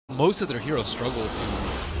most of their heroes struggle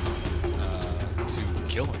to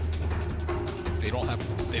kill him. They don't have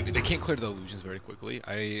they can't clear the illusions very quickly.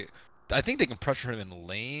 I think they can pressure him in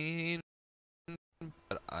lane,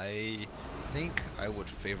 but I think I would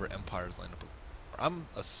favor Empire's lane up. I'm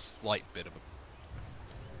a slight bit of a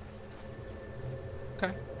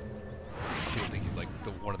Okay. people think he's like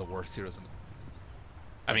one of the worst heroes in the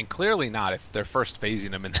I mean, clearly not if they're first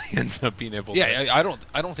phasing him and he ends up being able to... Yeah, I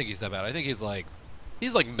don't think he's that bad. I think he's like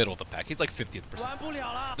middle of the pack. He's like 50th percent.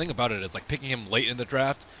 The thing about it is like picking him late in the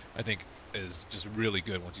draft, I think is just really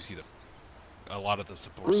good once you see a lot of the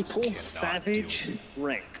supports. Brutal, savage,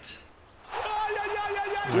 ranked.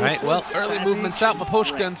 Alright, well, early movements out.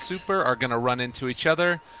 Miposhka and Super are going to run into each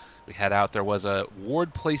other. We head out. There was a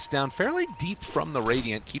ward placed down fairly deep from the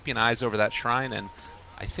Radiant, keeping eyes over that shrine, and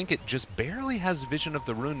I think it just barely has vision of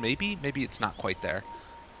the rune. Maybe it's not quite there,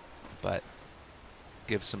 but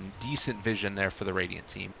gives some decent vision there for the Radiant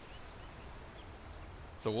team.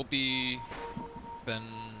 So we'll be Ben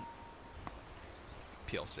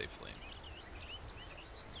PL safe lane.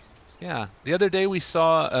 Yeah, the other day we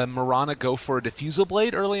saw Mirana go for a Diffusal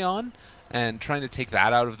Blade early on and trying to take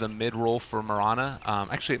that out of the mid roll for Mirana.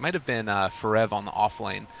 Actually, it might have been Ferev on the off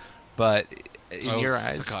lane, but in your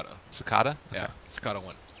eyes... Sakata. Sakata? Yeah, okay. Sakata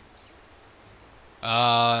won.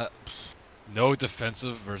 No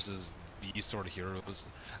defensive versus these sort of heroes.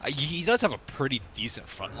 He does have a pretty decent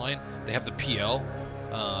front line. They have the PL,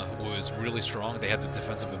 who is really strong. They have the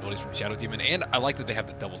defensive abilities from Shadow Demon, and I like that they have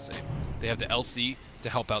the double save. They have the LC to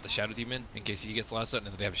help out the Shadow Demon in case he gets lassoed, and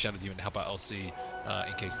then they have a Shadow Demon to help out LC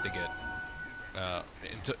in case they get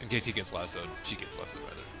in case he gets lassoed, she gets lassoed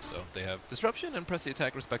rather. So they have disruption and press the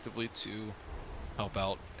attack respectively to help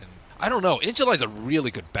out. And I don't know, Injuly's a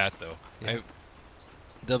really good bat though. Yeah.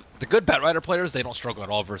 The good Bat Rider players, they don't struggle at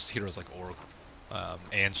all versus heroes like Oracle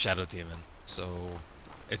and Shadow Demon. So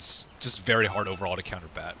it's just very hard overall to counter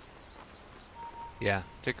Bat. Yeah,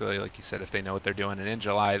 particularly like you said, if they know what they're doing. And in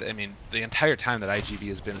July, I mean, the entire time that IGV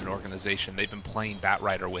has been an organization, they've been playing Bat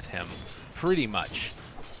Rider with him, pretty much.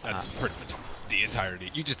 That's pretty much the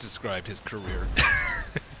entirety. You just described his career.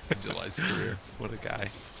 July's career. What a guy.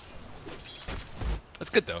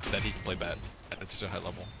 That's good though that he can play Bat at such a high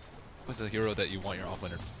level. What's the hero that you want your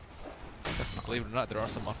offlaner? Believe it or not, there are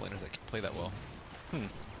some offlaners that can play that well.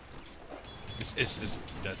 It's just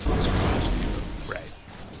that's right.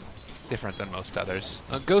 Different than most others.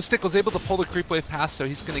 Ghostic was able to pull the creep wave past, so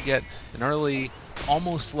he's going to get an early,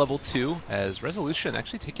 almost level 2, as Resolution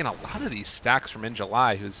actually taking a lot of these stacks from In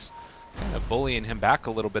July, who's kind of bullying him back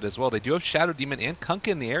a little bit as well. They do have Shadow Demon and Kunkka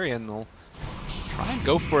in the area, and they'll try and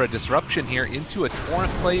go for a disruption here into a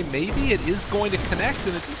Torrent play. Maybe it is going to connect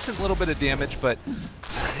and a decent little bit of damage, but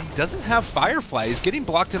he doesn't have Firefly. He's getting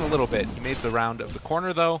blocked in a little bit. He made the round of the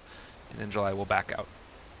corner, though, and In July will back out.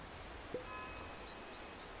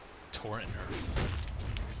 Torrent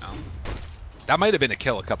That might have been a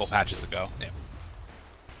kill a couple patches ago. Yeah.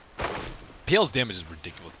 PL's damage is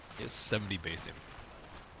ridiculous. He has 70 base damage.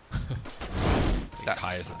 That's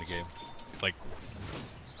highest in the game. It's like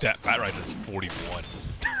that Bat Rider is 41.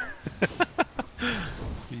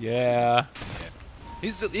 Yeah.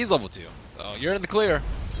 He's level 2. So you're in the clear.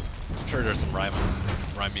 I'm sure there's some rhyme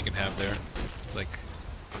you can have there. It's like,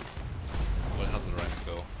 how's the rhyme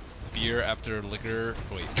go? Beer after liquor.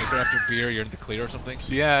 Wait, liquor after beer. You're in the clear or something.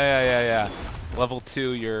 Yeah. Level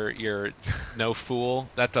 2, you're no fool.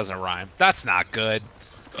 That doesn't rhyme. That's not good.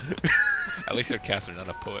 At least you're a caster, not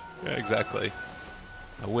a poet. Yeah, exactly.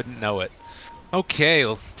 I wouldn't know it. Okay,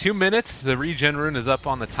 well, 2 minutes. The regen rune is up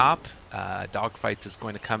on the top. Dogfight is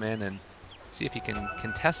going to come in and see if he can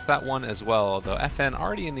contest that one as well. Although FN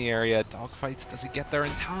already in the area. Dogfights, does he get there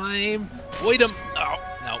in time? Avoid him. Oh,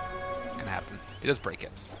 no. Can happen. He does break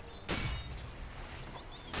it.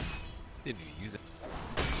 Didn't even use it.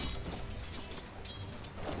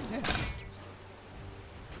 Yeah.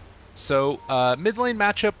 So, mid lane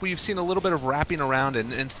matchup, we've seen a little bit of wrapping around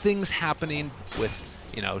and things happening with,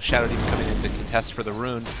 you know, Shadow Demon coming in to contest for the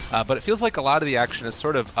rune. But it feels like a lot of the action is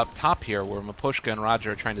sort of up top here, where Miposhka and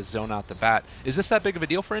Roger are trying to zone out the bat. Is this that big of a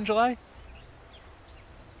deal for In July?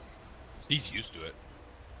 He's used to it.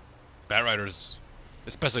 Bat Riders,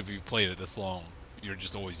 especially if you played it this long, you're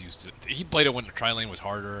just always used to it. He played it when the tri lane was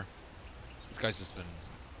harder. This guy's just been...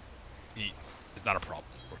 It's not a problem.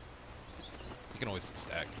 He can always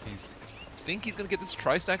stack. Think he's going to get this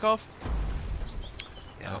tri-stack off?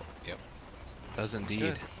 Yeah. Oh, yep. Does indeed.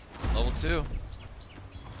 Good. Level 2.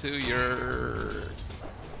 2, you're...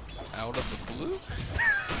 out of the blue?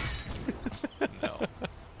 No.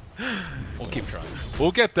 We'll keep trying.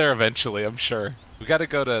 We'll get there eventually, I'm sure. We got to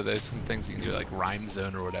go to... There's some things you can do, like Rhyme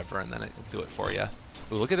Zone or whatever, and then it'll do it for you.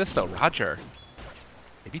 Ooh, look at this though, Roger.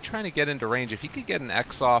 Maybe trying to get into range. If he could get an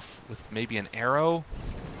X off with maybe an arrow,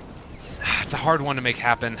 it's a hard one to make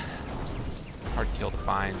happen. Hard kill to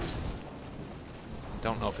find.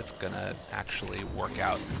 Don't know if it's gonna actually work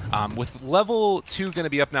out. With level 2 gonna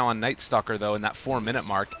be up now on Night Stalker though in that 4-minute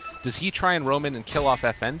mark, does he try and roam in and kill off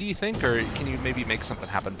FN, do you think? Or can you maybe make something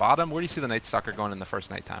happen bottom? Where do you see the Night Stalker going in the first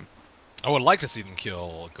nighttime? I would like to see them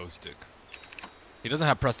kill Ghost Stick. He doesn't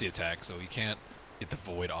have press the attack, so he can't get the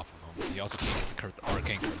Void off of him. He also can't get the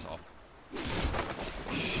Arcane Curse off.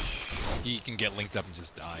 He can get linked up and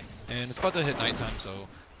just die. And it's about to hit nighttime, so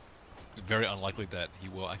it's very unlikely that he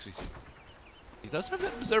will actually see. He does have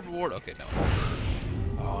that reserve reward. Okay, no.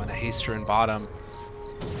 Oh, and a haster in bottom.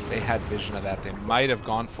 If they had vision of that, they might have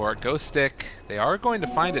gone for it. Ghost Stick, they are going to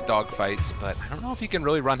find it dogfights, but I don't know if he can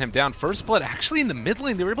really run him down. First Blood, actually in the mid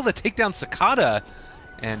lane, they were able to take down Cicada,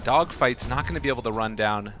 and dogfight's not going to be able to run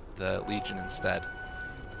down the Legion instead.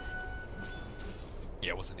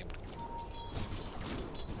 Yeah, wasn't able to.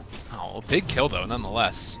 Oh, big kill though,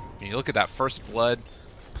 nonetheless. I mean, you look at that First Blood,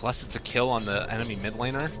 plus it's a kill on the enemy mid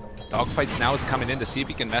laner. Dogfights now is coming in to see if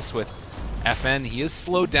he can mess with FN. He is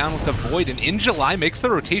slowed down with the Void, and In July makes the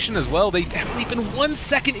rotation as well. They definitely, even 1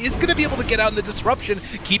 second, is going to be able to get out in the disruption,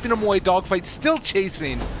 keeping him away. Dogfight still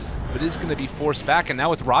chasing, but is going to be forced back. And now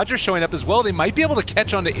with Roger showing up as well, they might be able to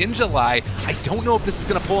catch on to In July. I don't know if this is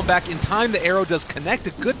going to pull him back in time. The arrow does connect.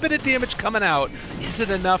 A good bit of damage coming out. Is it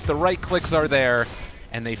enough? The right clicks are there,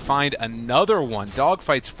 and they find another one.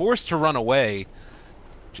 Dogfight's forced to run away.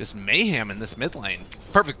 Just mayhem in this mid lane.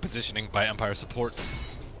 Perfect positioning by Empire supports.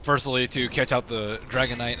 Firstly, to catch out the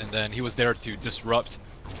Dragon Knight, and then he was there to disrupt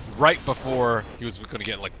right before he was going to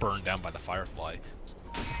get like burned down by the Firefly.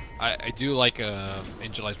 I do like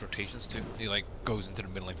In July's rotations too. He like goes into the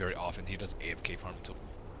mid lane very often. He does AFK farm until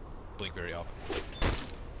blink very often.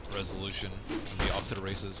 Resolution can be off to the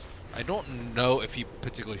races. I don't know if he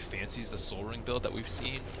particularly fancies the Soul Ring build that we've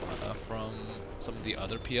seen from some of the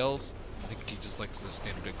other PLs. I think he just likes the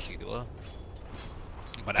standard Aquila.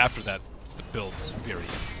 But after that, the build's very,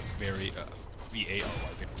 very VAR.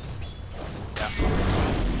 Yeah.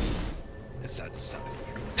 It's sad to sound.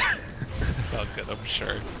 It's so good, I'm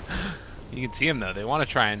sure. You can see him though. They want to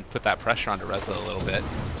try and put that pressure onto Reza a little bit.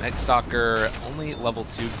 Night Stalker only level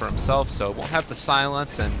 2 for himself, so won't have the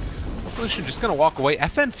silence, and Resolution just going to walk away.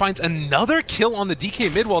 FN finds another kill on the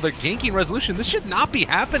DK mid while they're ganking Resolution. This should not be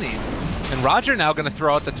happening. And Roger now going to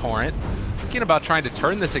throw out the Torrent. Thinking about trying to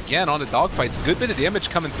turn this again onto dogfights. Good bit of damage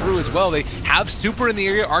coming through as well. They have super in the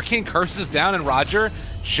area. Arcane Curse is down, and Roger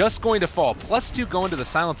just going to fall. +2 going to the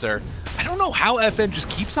silencer. I don't know how FN just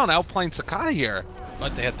keeps on outplaying Cicada here.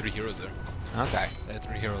 But they had 3 heroes there. Okay. They had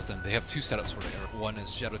 3 heroes then. They have 2 setups for it. One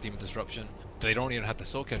is Shadow Demon Disruption. They don't even have the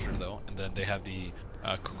Soul Catcher though. And then they have the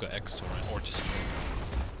Kuka X Torrent, or just...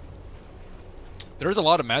 There's a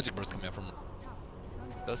lot of magic bursts coming out from...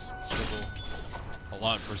 Does struggle a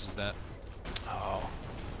lot versus that. Oh,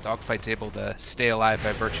 Dogfight's able to stay alive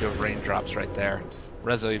by virtue of raindrops right there.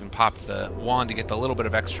 Rezo even popped the wand to get the little bit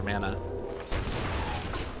of extra mana.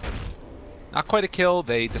 Not quite a kill.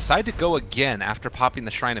 They decide to go again after popping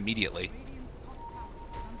the shrine immediately.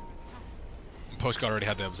 Postcard already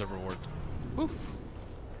had the Observer Ward. Woo.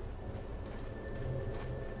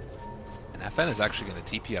 And FN is actually going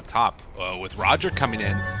to TP up top. With Roger coming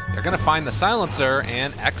in, they're going to find the silencer,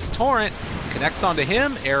 and X Torrent connects onto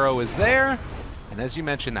him. Arrow is there. And as you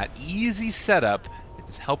mentioned, that easy setup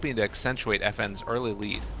is helping to accentuate FN's early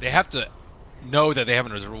lead. They have to know that they have a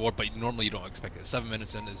reserve reward, but normally you don't expect it. 7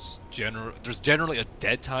 minutes in is there's generally a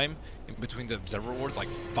dead time in between the observer rewards, like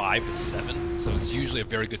 5 to 7. So it's usually a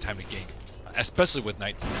very good time to gank, especially with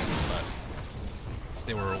night time. But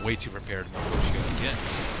they were way too prepared. Again,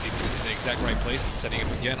 they put it in the exact right place and setting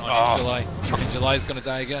up again on July. And July is going to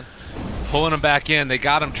die again. Pulling him back in. They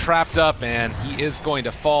got him trapped up, and he is going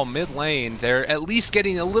to fall mid lane. They're at least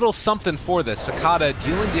getting a little something for this. Cicada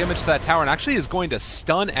dealing damage to that tower, and actually is going to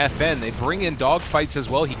stun FN. They bring in dogfights as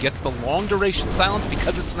well. He gets the long duration silence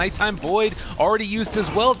because it's nighttime void already used as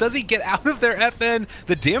well. Does he get out of there, FN?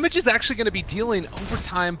 The damage is actually going to be dealing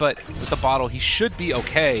overtime, but with the bottle, he should be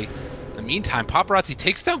okay. In the meantime, Paparazzi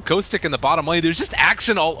takes down Ghost Stick in the bottom lane. There's just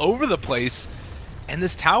action all over the place, and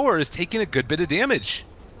this tower is taking a good bit of damage.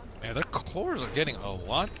 Yeah, their cores are getting a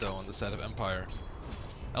lot, though, on the side of Empire.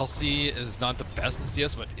 LC is not the best in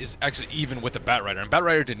CS, but is actually even with the Bat Rider. And Bat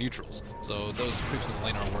Rider did neutrals, so those creeps in the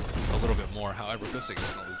lane are working a little bit more. However, Ghost Stick is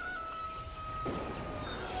going to lose.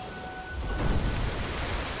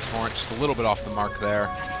 Torrent just a little bit off the mark there.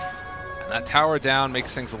 And that tower down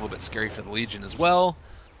makes things a little bit scary for the Legion as well.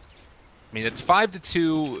 I mean, it's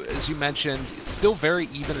 5-2, as you mentioned. It's still very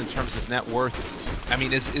even in terms of net worth. I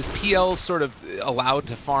mean, is PL sort of allowed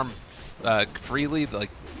to farm freely? Like,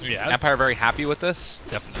 yeah, Empire very happy with this?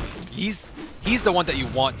 Definitely. He's the one that you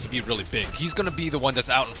want to be really big. He's going to be the one that's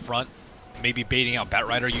out in front, maybe baiting out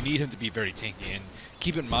Batrider. You need him to be very tanky, and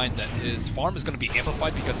keep in mind that his farm is going to be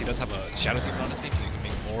amplified because he does have a Shadow Demon on his team, so you can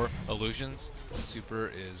make more illusions.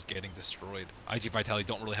 Super is getting destroyed. IG Vitality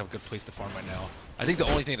don't really have a good place to farm right now. I think the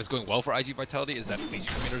only thing that's going well for IG Vitality is that Mage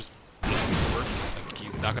Commander's work. Like,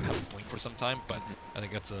 he's not going to have a blink for some time, but I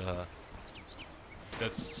think that's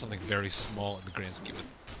something very small in the grand scheme of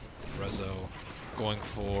Rezo going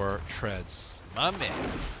for treads. My man.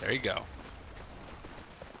 There you go.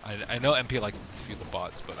 I know MP likes to defeat the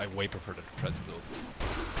bots, but I way prefer the treads build.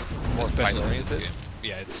 More Especially in this fight-oriented? game.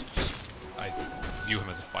 Yeah, it's just, I view him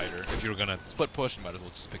as a fighter. If you were gonna split push, you might as well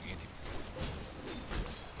just pick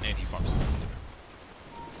anti-farm sensitive.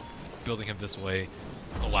 Building him this way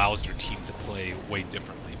allows your team to play way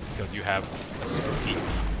differently because you have a super peak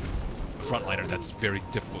frontliner that's very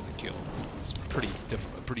difficult to kill. It's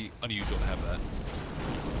pretty unusual to have that.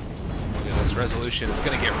 Yeah, this resolution is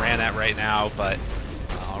going to get ran at right now, but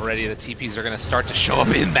already the TPs are going to start to show up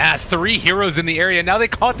in mass. 3 heroes in the area. Now they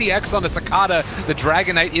caught the X on the Cicada. The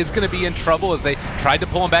Dragon Knight is going to be in trouble as they tried to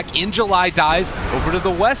pull him back. In July dies over to the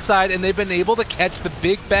west side, and they've been able to catch the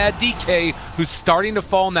big bad DK, who's starting to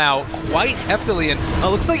fall now quite heftily. And it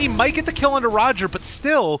looks like he might get the kill onto Roger, but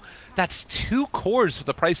still, that's 2 cores for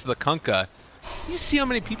the price of the Kunkka. You see how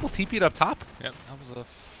many people TP'd up top? Yep, that was a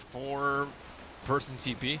 4-person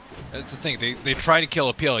TP. That's the thing, they try to kill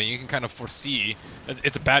a PL, and you can kind of foresee,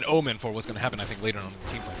 it's a bad omen for what's going to happen, I think, later on in the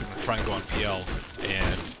team fight. They're going to try and go on PL,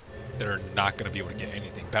 and they're not going to be able to get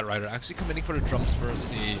anything. Batrider actually committing for the drums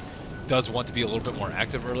first. He does want to be a little bit more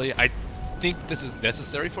active early. I think this is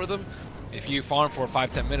necessary for them. If you farm for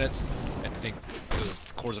 5-10 minutes, I think the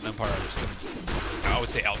cores of Empire are just going to, I would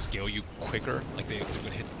say, outscale you quicker. Like, they're going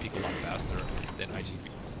to hit the peak a lot faster than IGV.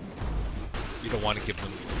 You don't want to give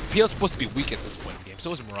them... PL's supposed to be weak at this point in the game.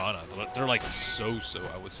 So is Murana. They're like so,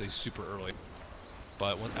 I would say, super early.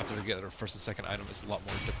 But after they get their first and second item, it's a lot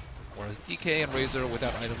more difficult. Whereas DK and Razor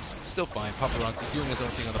without items, still fine. Paparazzi doing his own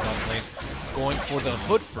thing on the bottom lane. Going for the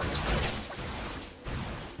hood first.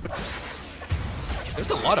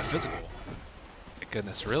 There's a lot of physical. My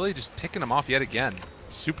goodness, really? Just picking him off yet again.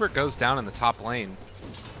 Super goes down in the top lane.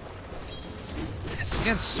 It's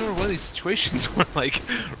again sort of one of these situations where, like,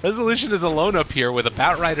 Resolution is alone up here with a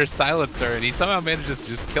Batrider silencer, and he somehow manages to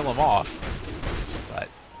just kill him off. But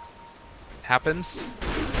happens.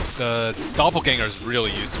 The Doppelganger is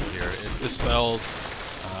really useful here. It dispels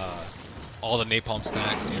all the Napalm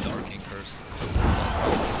stacks and the Arcane Curse. So this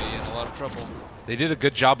Black is going to be in a lot of trouble. They did a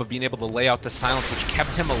good job of being able to lay out the silence, which kept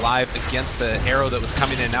him alive against the arrow that was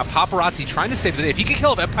coming in. Now Paparazzi trying to save the day. If he could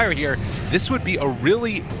kill Empire here, this would be a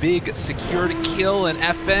really big secured kill. And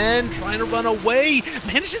FN trying to run away,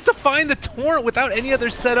 manages to find the Torrent without any other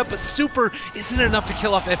setup, but Super isn't enough to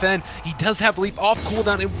kill off FN. He does have Leap off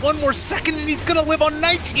cooldown in 1 more second, and he's gonna live on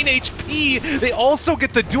 19 HP. They also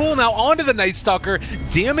get the duel now onto the Night Stalker.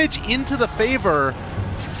 Damage into the favor.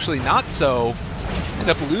 Actually not so. End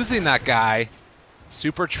up losing that guy.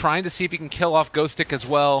 Super trying to see if he can kill off Ghost Stick as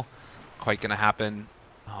well. Quite gonna happen.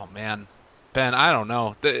 Oh man. Ben, I don't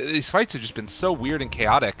know. These fights have just been so weird and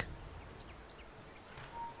chaotic.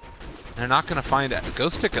 They're not gonna find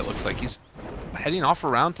Ghost Stick, it looks like. He's heading off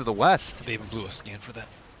around to the west. They even blew a scan for that.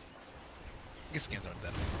 I guess scans aren't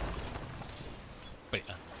that. But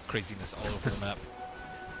yeah, craziness all over the map.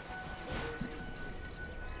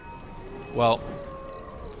 Well,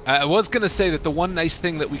 I was going to say that the one nice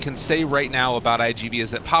thing that we can say right now about IGV is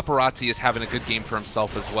that Paparazzi is having a good game for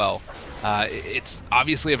himself as well. It's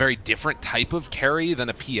obviously a very different type of carry than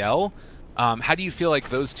a PL. How do you feel like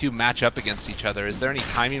those two match up against each other? Is there any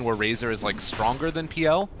timing where Razor is like stronger than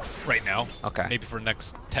PL? Right now. Okay. Maybe for the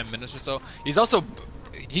next 10 minutes or so. He's also...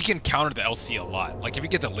 He can counter the LC a lot. Like, if you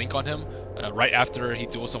get the link on him right after he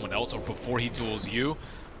duels someone else or before he duels you,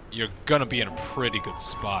 you're going to be in a pretty good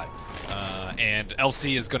spot. And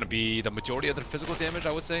LC is going to be the majority of the physical damage,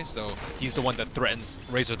 I would say. So he's the one that threatens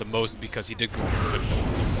Razor the most because he did go for good.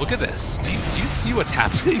 Look at this. Do you see what's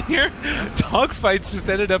happening here? Dogfights just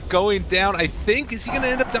ended up going down. I think, is he going to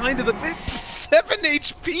end up dying to the 7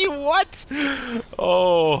 HP? What?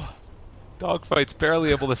 Oh, Dogfight's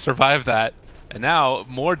barely able to survive that. And now,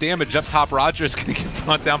 more damage up top. Roger's going to get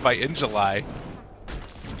brought down by Injuly.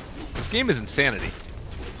 This game is insanity.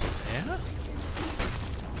 Yeah?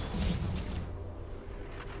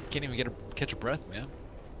 Can't even catch a breath, man.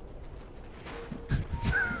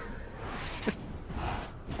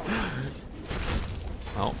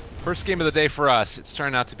 Well, first game of the day for us. It's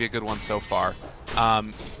turned out to be a good one so far.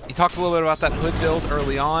 He talked a little bit about that hood build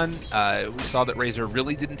early on. We saw that Razor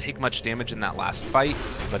really didn't take much damage in that last fight,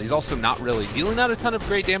 but he's also not really dealing out a ton of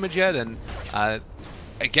great damage yet, and I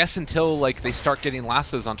guess until like they start getting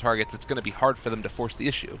lassos on targets, it's going to be hard for them to force the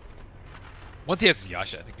issue. Once he has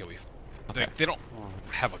Yasha, I think he'll be... Okay. They don't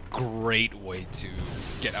have a great way to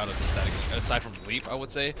get out of the static. Aside from Leap, I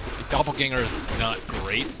would say. If Doppelganger is not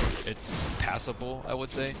great, it's passable, I would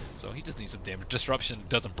say. So he just needs some damage. Disruption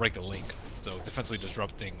doesn't break the link. So defensively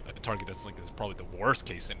disrupting a target that's linked is probably the worst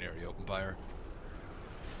case scenario. Empire.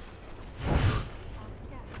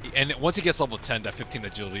 And once he gets level 10, that 15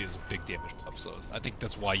 agility is a big damage buff. So I think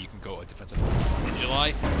that's why you can go a defensive in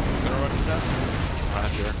July.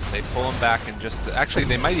 Roger. They pull him back and just... Actually,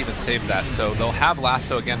 they might even save that. So they'll have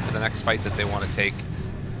lasso again for the next fight that they want to take.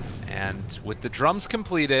 And with the drums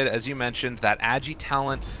completed, as you mentioned, that Agi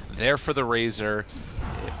talent there for the Razor,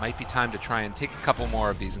 it might be time to try and take a couple more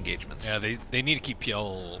of these engagements. Yeah, they need to keep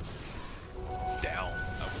PL down,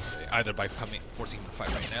 I would say. Either by forcing him to fight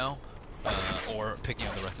right now, or picking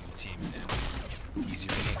out the rest of the team and easier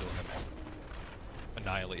to handle him,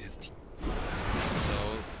 annihilate his team. So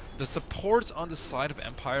the supports on the side of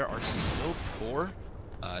Empire are still poor.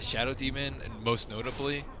 Shadow Demon, and most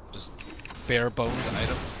notably, just bare bones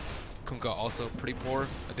items. Kunkka also pretty poor.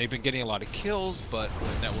 They've been getting a lot of kills, but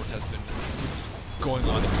the network has been going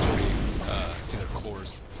on the majority to their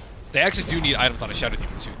cores. They actually do need items on a Shadow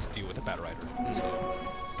Demon too to deal with the Bat Rider. So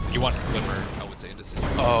you want Glimmer, I would say, in this.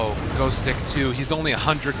 Oh, Ghost Stick 2. He's only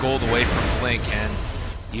 100 gold away from Blink, and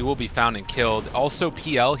he will be found and killed. Also,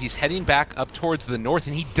 PL, he's heading back up towards the north,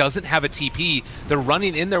 and he doesn't have a TP. They're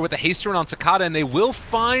running in there with a haste run on Cicada, and they will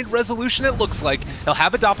find Resolution, it looks like. He'll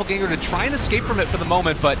have a Doppelganger to try and escape from it for the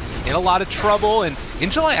moment, but in a lot of trouble. And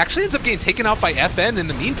Injuly actually ends up getting taken out by FN in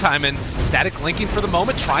the meantime, and Static linking for the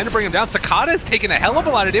moment, trying to bring him down. Cicada has taken a hell of a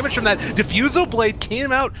lot of damage from that. Diffusal Blade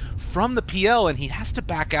came out from the PL, and he has to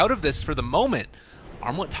back out of this for the moment.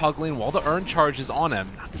 Armlet toggling while the Urn charge is on him.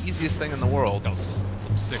 Not the easiest thing in the world. That was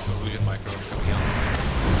some sick illusion micro coming out.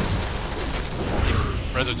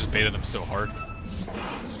 Rezo just baited him so hard.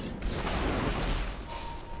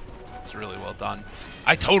 It's really well done.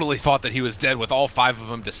 I totally thought that he was dead with all 5 of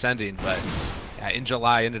them descending, but yeah, in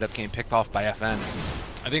July ended up getting picked off by FN.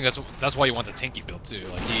 I think that's why you want the tanky build too.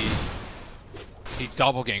 Like he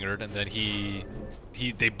doppelgangered, and then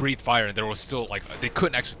they breathed fire, and there was still like they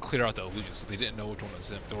couldn't actually clear out the illusions, so they didn't know which one was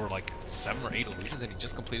him. There were like 7 or 8 illusions, and he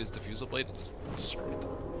just completed his diffusal blade and just destroyed them.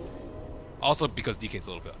 Also because DK's a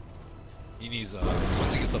little bit. He needs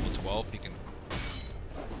once he gets level 12, he can.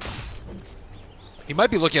 He might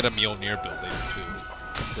be looking at a Mjolnir build later too,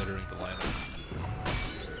 considering the lineup.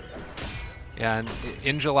 Yeah, and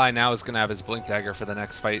in July now is going to have his Blink Dagger for the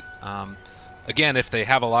next fight. Again, if they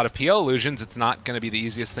have a lot of PL illusions, it's not going to be the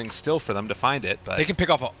easiest thing still for them to find it. But they can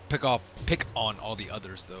pick on all the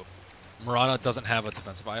others though. Murata doesn't have a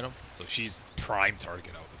defensive item, so she's prime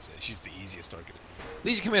target. I would say she's the easiest target.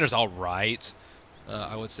 Legion Commander's all right,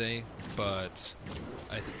 I would say, but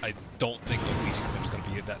I don't think the Legion Commander's going to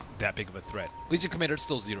be that big of a threat. Legion Commander's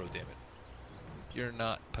still 0 damage. You're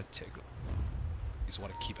not particular. You just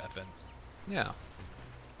want to keep FN. Yeah.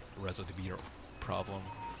 Rezo to be your problem.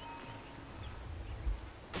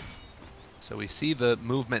 So we see the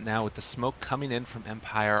movement now with the smoke coming in from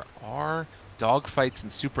Empire. Are Dogfights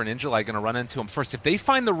and Super Ninja going to run into him first? If they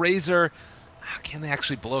find the Razor, can they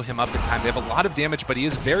actually blow him up in time? They have a lot of damage, but he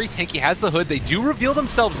is very tanky, has the hood. They do reveal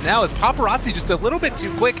themselves now as Paparazzi just a little bit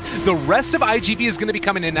too quick. The rest of IGV is going to be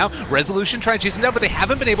coming in now. Resolution trying to chase him down, but they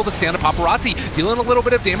haven't been able to stand up Paparazzi, dealing a little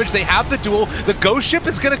bit of damage. They have the duel. The ghost ship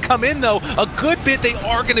is going to come in, though. A good bit. They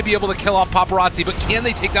are going to be able to kill off Paparazzi, but can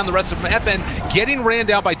they take down the rest of them? FN getting ran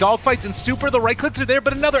down by Dogfights and Super. The right clicks are there,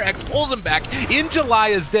 but another X pulls him back. In July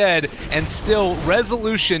is dead, and still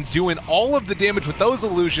Resolution doing all of the damage with those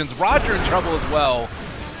illusions. Roger in trouble as well.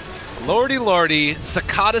 Lordy lordy,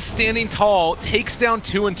 Cicada standing tall, takes down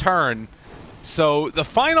 2 in turn. So the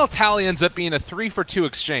final tally ends up being a 3-for-2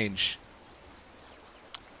 exchange.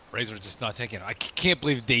 Razor's just not taking it. I can't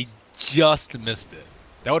believe they just missed it.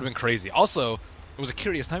 That would have been crazy. Also, it was a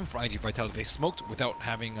curious time for IG Vitality. They smoked without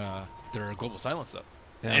having their global silence up.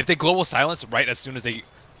 Yeah. And if they global silence right as soon as they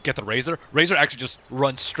get the Razor actually just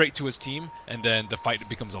runs straight to his team, and then the fight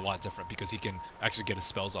becomes a lot different because he can actually get his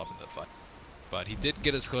spells off in the fight. But he did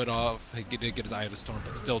get his hood off, he did get his Eye of the Storm,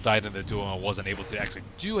 but still died in the duel and wasn't able to actually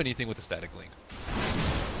do anything with the static link.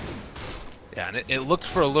 Yeah, and it looked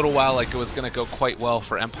for a little while like it was going to go quite well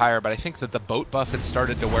for Empire, but I think that the boat buff had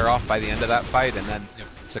started to wear off by the end of that fight, and then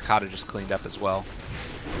Cicada just cleaned up as well.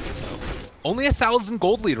 So, only 1,000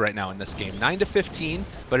 gold lead right now in this game, 9-15,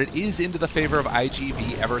 but it is into the favor of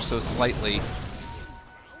IGV ever so slightly.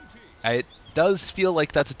 does feel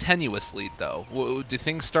like that's a tenuous lead, though. Do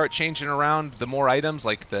things start changing around the more items,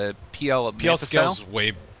 like the PL scales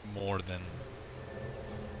way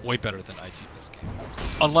better than IG in this game.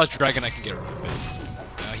 Unless Dragon Knight can get really big.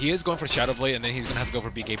 He is going for Shadow Blade, and then he's going to have to go for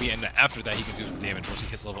BKB, and after that he can do some damage once he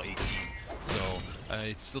hits level 18. So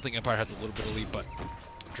I still think Empire has a little bit of lead, but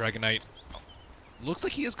Dragon Knight looks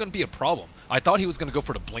like he is going to be a problem. I thought he was going to go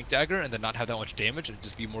for the Blink Dagger and then not have that much damage and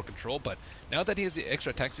just be more control, but now that he has the extra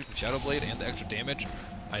attack speed from Shadow Blade and the extra damage,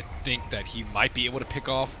 I think that he might be able to pick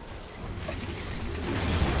off. I think he sees it.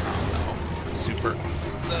 Oh no. Super.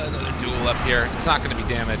 Another duel up here. It's not going to be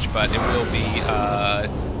damage, but it will be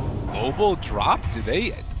global drop? Do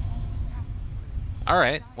they?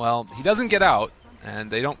 Alright, well, he doesn't get out,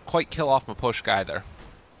 and they don't quite kill off Maposhka either.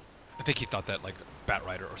 I think he thought that like Bat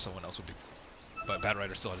Rider or someone else would be, but Bat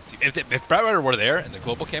Rider still had his team. If Bat Rider were there and the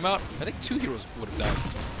global came out, I think 2 heroes would have died.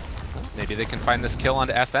 Well, maybe they can find this kill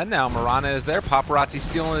onto FN now. Marana is there. Paparazzi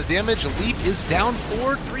stealing the damage. Leap is down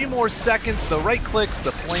for 3 more seconds. The right clicks,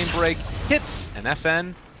 the flame break hits, and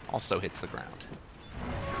FN also hits the ground.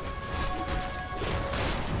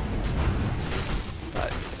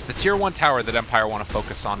 But it's the tier 1 tower that Empire want to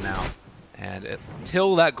focus on now. And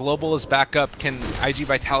until that global is back up, can IG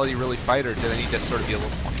Vitality really fight, or do they need to sort of be a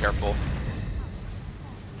little more careful?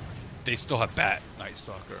 They still have Bat Night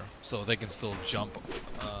Stalker, so they can still jump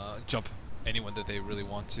anyone that they really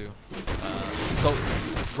want to. So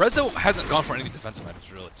Rezo hasn't gone for any defensive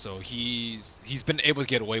items really, so he's been able to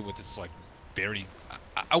get away with this like very,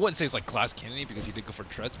 I wouldn't say it's like glass cannon because he did go for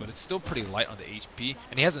treads, but it's still pretty light on the HP,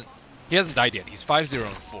 and he hasn't died yet. He's 5-0 and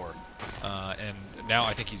 4, and now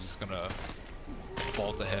I think he's just gonna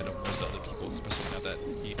vault ahead of most other people, especially now that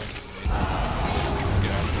he anticipates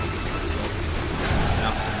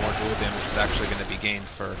now some more dual damage is actually going to be gained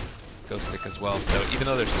for Ghost Stick as well. So even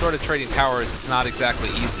though they're sort of trading towers, it's not exactly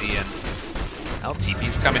easy. And well,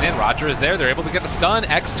 TP's coming in. Roger is there. They're able to get the stun.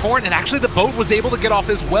 X-Torrent, and actually the boat was able to get off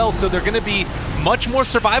as well. So they're going to be much more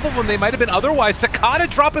survivable than they might have been otherwise. Sakata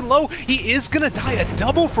dropping low. He is going to die a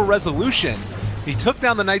double for Resolution. He took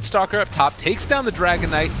down the Night Stalker up top, takes down the Dragon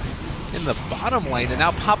Knight in the bottom lane, and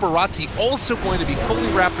now Paparazzi also going to be fully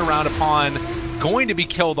wrapped around upon, going to be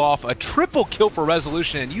killed off. A triple kill for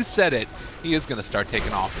Resolution, and you said it, he is going to start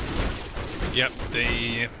taking off. Yep,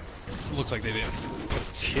 they looks like they didn't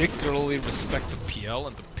particularly respect the PL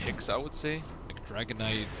and the picks, I would say. Like Dragon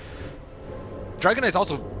Knight's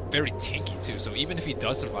also very tanky too, so even if he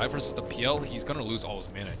does survive versus the PL, he's going to lose all his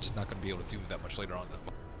mana, just not going to be able to do that much later on in the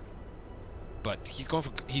fight. But he's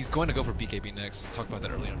going to go for BKB next. I talked about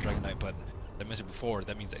that earlier on Dragon Knight, but I mentioned before,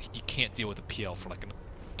 that means that he can't deal with the PL for like another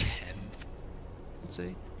 10, let's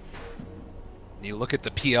say. You look at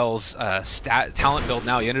the PL's talent build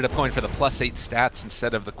now, he ended up going for the +8 stats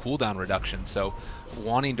instead of the cooldown reduction, so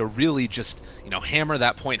wanting to really just, you know, hammer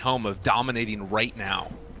that point home of dominating right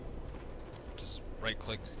now. Just right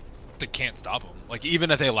click. They can't stop him. Like, even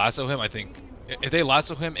if they lasso him, I think, if they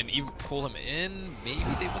lasso him and even pull him in, maybe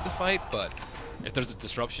they win the fight, but if there's a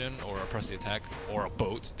disruption or a press the attack or a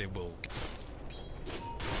boat, they will.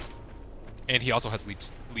 And he also has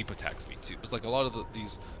leap attack speed too. It's like a lot of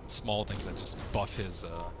these small things that just buff his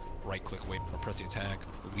right click away from press the attack,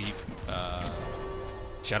 leap,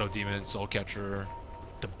 Shadow Demon, Soul Catcher,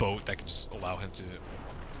 the boat that can just allow him to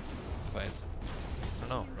fight. I don't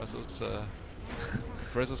know.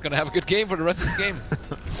 Rezo's gonna have a good game for the rest of the game.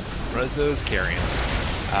 Rezo's carrying.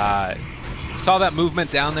 Saw that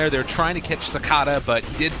movement down there. They're trying to catch Sakata, but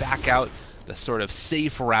he did back out the sort of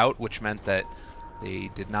safe route, which meant that they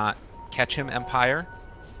did not catch him, Empire.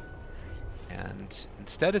 And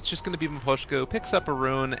instead, it's just going to be Maposhka, picks up a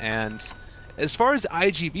rune, and as far as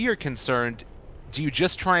IGV are concerned, do you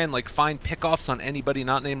just try and like find pickoffs on anybody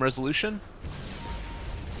not named Resolution?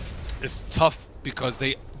 It's tough because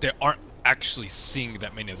they aren't actually seeing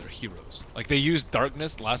that many of their heroes. Like, they used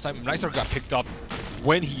Darkness last time. Nightstar got picked up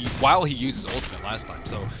while he used his ultimate last time,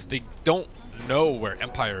 so they don't know where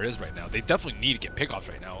Empire is right now. They definitely need to get pickoffs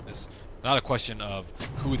right now. It's not a question of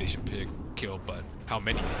who they should kill, but how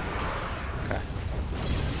many. Okay.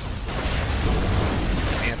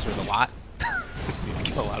 The answer is a lot. You need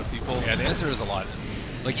to kill a lot of people. Yeah, the answer is a lot.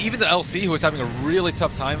 Like, even the LC, who was having a really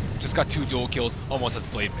tough time, just got 2 dual kills, almost has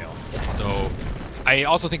Blade Mail. So I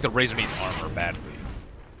also think the Razor needs armor badly.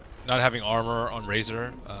 Not having armor on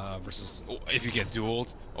Razor versus if you get dueled,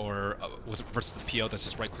 or versus the PL that's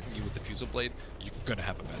just right-clicking you with the Fusel Blade, you're gonna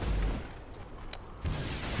have a bad.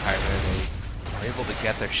 Alright, they were able to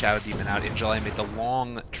get their Shadow Demon out. Injali made the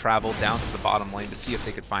long travel down to the bottom lane to see if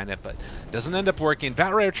they could find it, but doesn't end up working.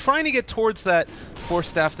 Batrider trying to get towards that Force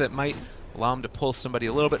Staff that might allow him to pull somebody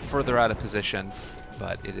a little bit further out of position.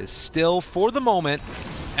 But it is still, for the moment,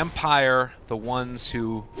 Empire, the ones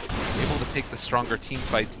who are able to take the stronger team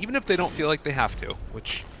fights, even if they don't feel like they have to,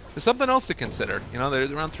 which is something else to consider. You know,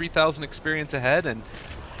 they're around 3,000 experience ahead, and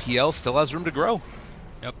PL still has room to grow.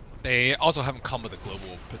 Yep. They also haven't come with a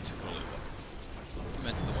global particularly well. I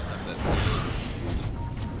mentioned the one time that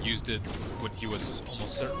he used it when he was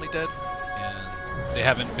almost certainly dead, and they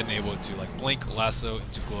haven't been able to like blink, lasso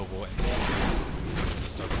into global, and just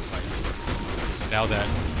start the fight. Now that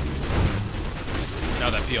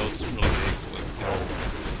PL's really big, you know,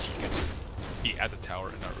 he can just be at the tower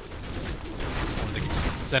and not really. Or they can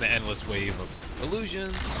just send an endless wave of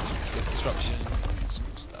illusions, with disruption,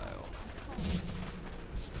 school style.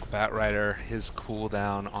 Batrider, his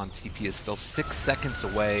cooldown on TP is still 6 seconds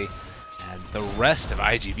away, and the rest of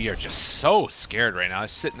IGV are just so scared right now. They're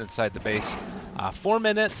sitting inside the base. 4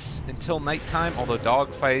 minutes until nighttime, although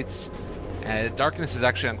dogfights, and darkness is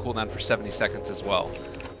actually on cooldown for 70 seconds as well.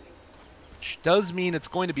 Which does mean it's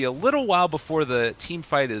going to be a little while before the team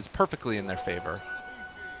fight is perfectly in their favor.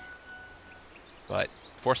 But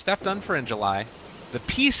 4 stuff done for in July. The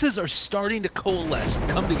pieces are starting to coalesce and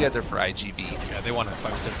come together for IGV. Yeah, they want to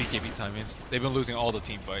fight with their BKB timings. They've been losing all the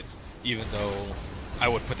team fights, even though I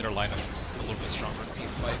would put their lineup a little bit stronger in team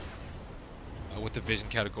fight. With the vision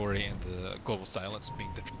category and the global silence being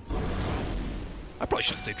the... I probably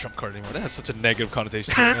shouldn't say trump card anymore. That has such a negative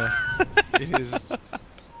connotation right now. It is...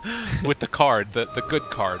 With the card, the good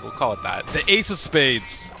card, we'll call it that. The Ace of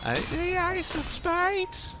Spades. The Ace of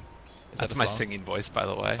Spades. That's my singing voice, by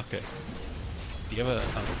the way. Okay. Do you have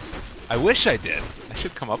a... I wish I did. I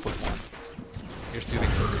should come up with one. Your soothing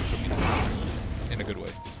voice can put me to sleep in a good way.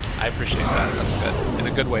 I appreciate that. That's good. In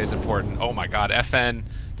a good way is important. Oh my god, FN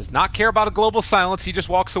does not care about a global silence. He just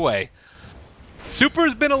walks away.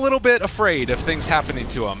 Super's been a little bit afraid of things happening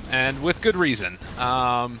to him, and with good reason.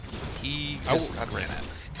 He just got ran at.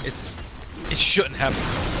 It shouldn't happen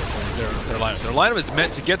to their lineup. Their lineup is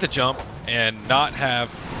meant to get the jump and not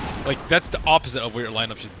have... Like, that's the opposite of what your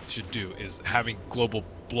lineup should do, is having global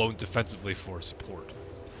blown defensively for support.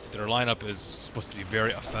 Their lineup is supposed to be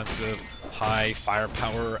very offensive, high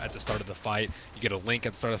firepower at the start of the fight. You get a link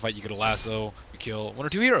at the start of the fight, you get a lasso, you kill 1 or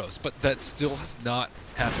 2 heroes, but that still has not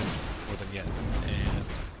happened for them yet. And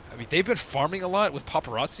I mean, they've been farming a lot with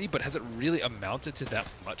Paparazzi, but has it really amounted to that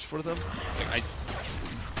much for them? Like,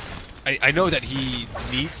 I know that he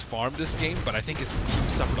needs farm this game, but I think his team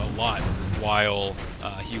suffered a lot while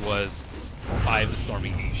he was by the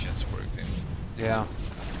Storming Asians, for example. Yeah.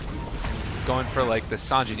 Going for like the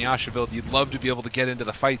Sanjin Yasha build, you'd love to be able to get into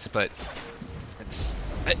the fights, but it's...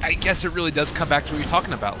 I guess it really does come back to what you're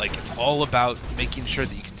talking about. Like, it's all about making sure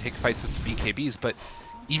that you can take fights with the BKBs, but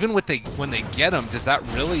even when they get them, does that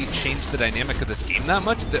really change the dynamic of this game that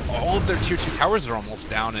much? That all of their tier 2 towers are almost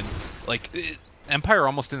down, and like... Empire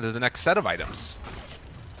almost into the next set of items.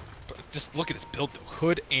 But just look at his build though.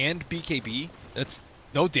 Hood and BKB, that's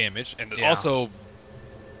no damage, and also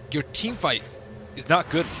your team fight is not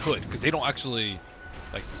good with Hood because they don't actually,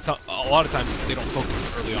 like, a lot of times they don't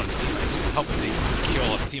focus early on in the team fight. Just to help them, they just kill a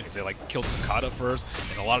lot of teammates. They like killed Sakata first,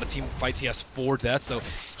 and a lot of team fights he has 4 deaths, so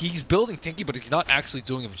he's building tanky, but he's not actually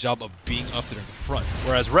doing a job of being up there in the front.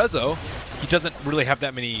 Whereas Rezo, he doesn't really have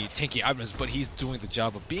that many tanky items, but he's doing the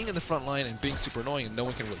job of being in the front line and being super annoying, and no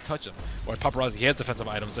one can really touch him. Whereas Paparazzi, he has defensive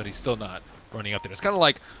items, but he's still not running up there. It's kind of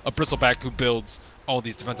like a Bristleback who builds all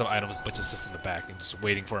these defensive items, but just sits in the back and just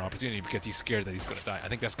waiting for an opportunity because he's scared that he's going to die. I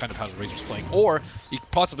think that's kind of how the Razor's playing. Or he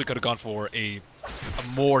possibly could have gone for a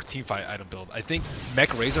more teamfight item build. I think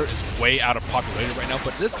Mech Razor is way out of popularity right now,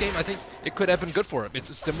 but this game, I think it could have been good for him. It's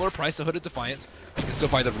a similar price to Hooded Defiance. You can still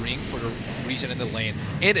buy the ring for the region and the lane,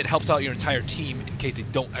 and it helps out your entire team in case they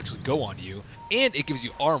don't actually go on you, and it gives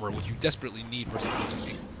you armor, which you desperately need versus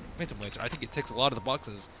the Phantom Lancer. I think it ticks a lot of the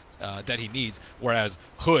boxes that he needs, whereas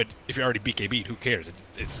Hood, if you're already BKB'd, who cares?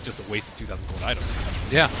 It's just a wasted 2,000 gold item.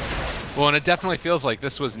 Yeah. Well, and it definitely feels like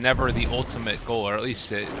this was never the ultimate goal, or at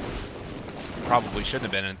least it probably shouldn't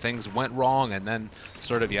have been, and things went wrong, and then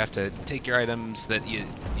sort of you have to take your items that you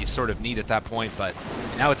sort of need at that point, but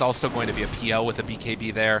now it's also going to be a PL with a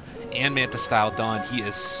BKB there, and Manta Style done. He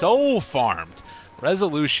is so farmed.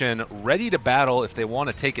 Resolution ready to battle if they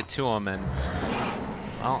want to take it to him, and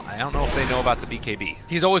well, I don't know if they know about the BKB.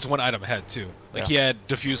 He's always 1 item ahead, too. Like, he had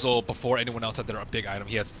Diffusal before anyone else had their big item.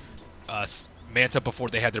 He has Manta before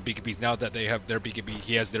they had their BKBs. Now that they have their BKB,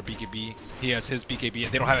 he has their BKB. He has his BKB,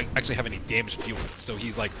 and they don't actually have any damage to deal with. So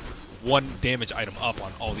he's like 1 damage item up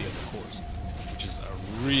on all the other cores, which is a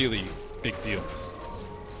really big deal.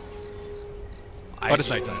 But it's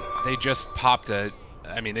nighttime. They just popped they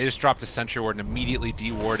just dropped a Sentry Ward and immediately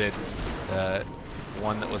dewarded the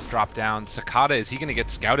one that was dropped down. Sakata, is he going to get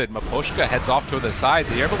scouted? Maposhka heads off to the side.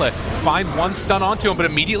 They're able to find one stun onto him, but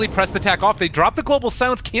immediately press the attack off. They drop the global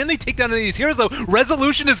silence. Can they take down any of these heroes, though?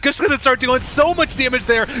 Resolution is just going to start doing so much damage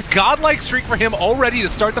there. Godlike streak for him already to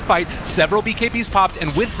start the fight. Several BKBs popped,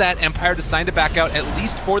 and with that, Empire decided to back out, at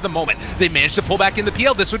least for the moment. They managed to pull back in the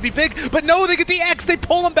PL. This would be big, but no, they get the X. They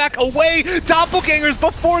pull him back away. Doppelgangers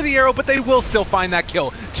before the arrow, but they will still find that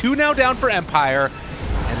kill. 2 now down for Empire.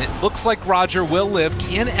 And it looks like Roger will live.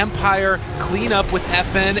 Can Empire clean up with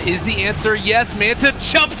FN? Is the answer yes? Manta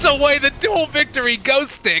jumps away. The dual victory.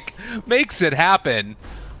 Ghost Stick makes it happen.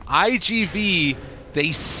 IGV,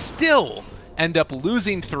 they still end up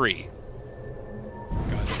losing 3.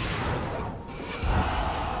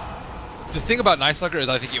 The thing about Night Stalker is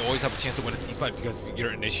I think you always have a chance to win a team fight because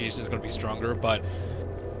your initiation is going to be stronger, but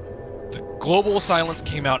the global silence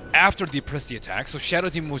came out after the press the attack, so Shadow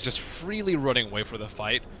Demon was just freely running away for the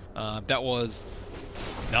fight. That was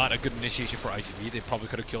not a good initiation for IGV. They probably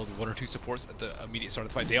could have killed 1 or 2 supports at the immediate start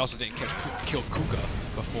of the fight. They also didn't kill Kuka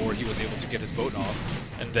before he was able to get his boat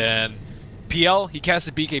off. And then PL, he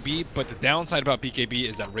casted BKB, but the downside about BKB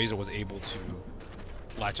is that Razor was able to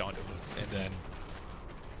latch onto him. And then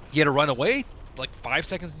he had to run away like 5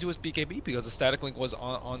 seconds into his BKB because the static link was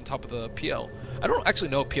on top of the PL. I don't actually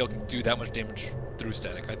know if PL can do that much damage through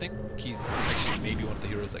static. I think he's actually maybe one of the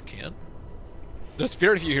heroes that can. There's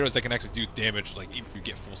very few heroes that can actually do damage like even if you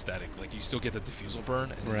get full static. Like you still get the diffusal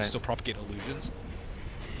burn and you still propagate illusions,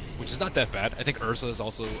 which is not that bad. I think Ursa is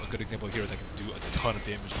also a good example of a hero that can do a ton of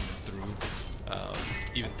damage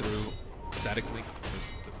even through static link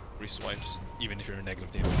because the reswipes, even if you're in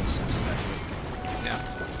negative damage, so static link. Yeah.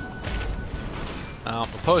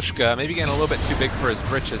 Maposhka maybe getting a little bit too big for his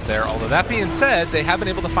britches there. Although that being said, they have been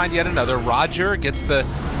able to find yet another. Roger gets the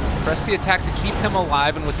press the attack to keep him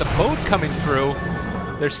alive, and with the boat coming through,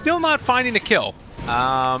 they're still not finding a kill.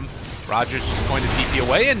 Roger's just going to TP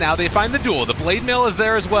away, and now they find the duel. The blade mail is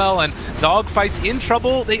there as well, and Dogfight's in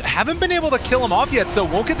trouble. They haven't been able to kill him off yet, so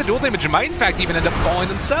won't get the duel damage. It might, in fact, even end up falling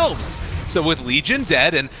themselves. So with Legion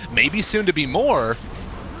dead, and maybe soon to be more,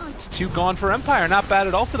 it's 2 gone for Empire. Not bad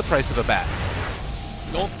at all for the price of a bat.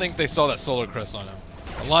 Don't think they saw that Solar Crest on him.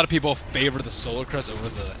 A lot of people favor the Solar Crest over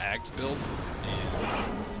the Axe build,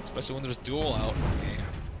 and especially when there's duel out.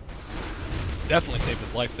 It's definitely saved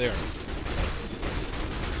his life there.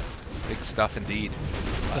 Big stuff indeed.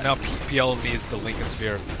 So now PL needs the Lincoln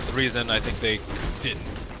Sphere. The reason I think they didn't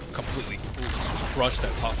completely crush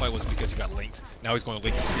that top fight was because he got linked. Now he's going to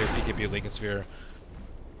Lincoln Sphere, BKB Lincoln Sphere.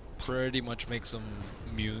 Pretty much makes him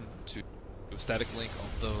immune to static link,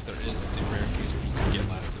 although there is a rare case where you can get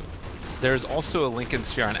lasso. There's also a Lincoln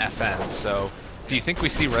Sphere on FN, so do you think we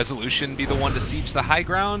see Resolution be the one to siege the high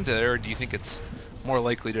ground, or do you think it's more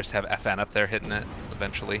likely just to have FN up there hitting it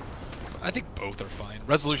eventually? I think both are fine.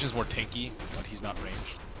 Resolution's more tanky, but he's not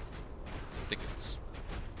ranged. I think it's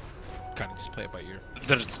kind of just play it by ear.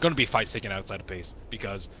 There's going to be fights taken outside of pace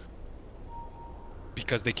because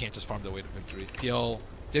they can't just farm their way to victory. PL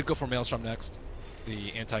did go for Maelstrom next.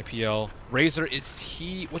 The anti-PL. Razor,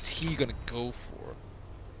 what's he gonna go for?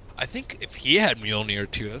 I think if he had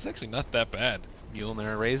Mjolnir too, that's actually not that bad.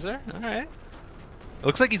 Mjolnir Razor? Alright. It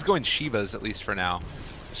looks like he's going Shivas, at least for now.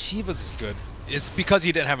 Shivas is good. It's because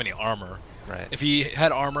he didn't have any armor. Right. If he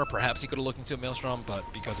had armor, perhaps he could have looked into a Maelstrom, but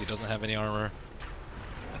because he doesn't have any armor,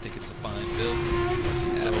 I think it's a fine build.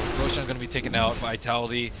 Yeah. So Roshan's gonna be taken out.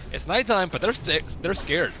 Vitality. It's nighttime, but they're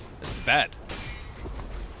scared. This is bad.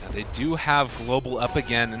 They do have global up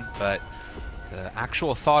again, but the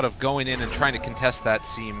actual thought of going in and trying to contest that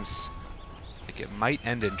seems like it might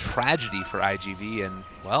end in tragedy for IGV, and,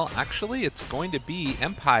 well, actually, it's going to be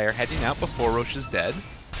Empire heading out before Roche is dead.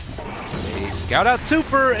 They scout out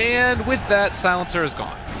Super, and with that, Silencer is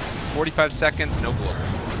gone. 45 seconds, no global.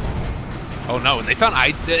 Oh no, and they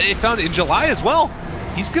found in July as well.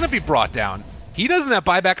 He's going to be brought down. He doesn't have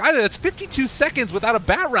buyback either. That's 52 seconds without a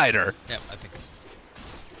Bat Rider. Yeah, I think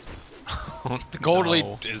the gold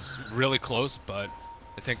lead is really close, but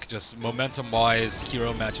I think just momentum-wise,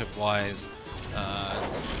 hero matchup-wise,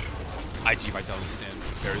 IG Vitality stand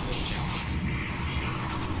very little chance.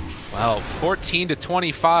 Well, 14 to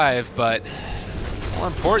 25, but more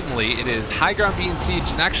importantly, it is high ground being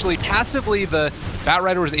sieged, and actually passively the Bat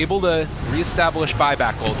Rider was able to reestablish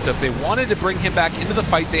buyback hold. So if they wanted to bring him back into the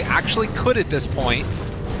fight, they actually could at this point.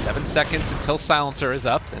 7 seconds until Silencer is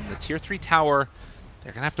up, and the tier 3 tower,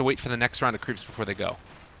 they're going to have to wait for the next round of creeps before they go.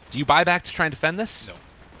 Do you buy back to try and defend this? No.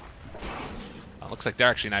 Looks like they're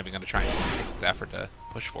actually not even going to try and make the effort to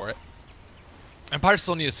push for it. Empire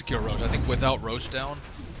still need to secure Roche. I think without Roche down,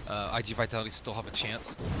 IG Vitality still have a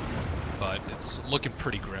chance, but it's looking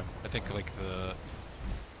pretty grim. I think like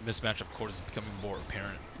mismatch of course is becoming more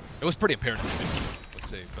apparent. It was pretty apparent in the beginning, let's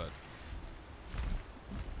say, but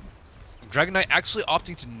Dragon Knight actually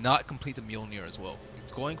opting to not complete the Mjolnir as well.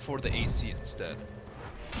 He's going for the AC instead.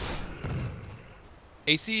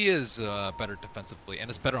 AC is better defensively, and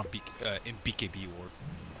it's better on in BKB Ward.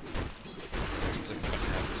 Seems like it's gonna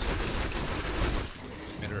happen soon.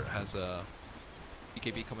 Mitter has a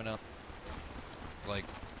BKB coming up. Like,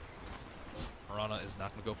 Mirana is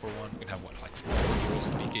not gonna go for one. We can have what, like 4 heroes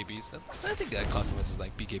with BKBs. I think that classifies as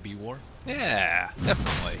like BKB War. Yeah,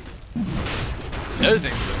 definitely. The other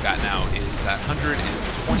thing we've got now is that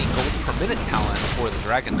 120 gold per minute talent for the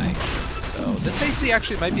Dragon Knight. So this AC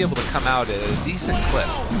actually might be able to come out at a decent clip.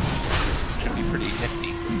 Should be pretty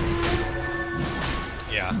nifty.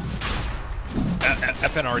 Yeah.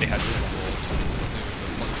 FN already has his level 22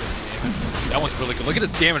 with plus 50 damage. That one's really good. Look at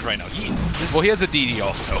his damage right now. Well, he has a DD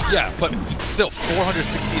also. Yeah, but still,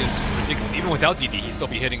 460 is ridiculous. Even without DD, he'd still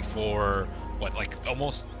be hitting for, what, like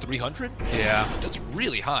almost 300? Yeah. That's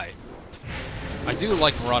really high. I do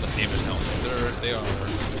like Mirana's damage now. They are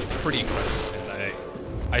pretty incredible. And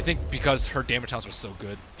I think because her damage counts are so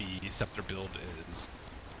good, the Scepter build is...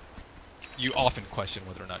 You often question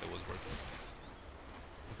whether or not it was worth it.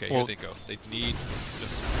 Okay, well, here they go. They need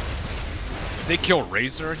just... If they kill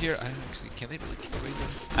Razor here, I don't actually, can they really kill Razor?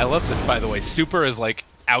 I love this, by the way. Super is like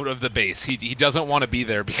out of the base. He doesn't want to be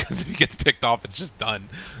there because if he gets picked off, it's just done.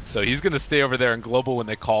 So he's going to stay over there and global when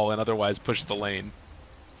they call and otherwise push the lane.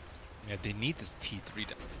 Yeah, they need this T3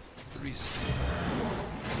 down.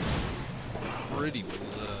 Pretty low.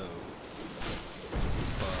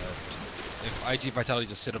 But if IG Vitality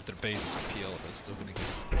just sit up their base, PL is still going to get...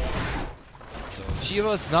 So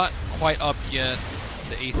Shiva's not quite up yet.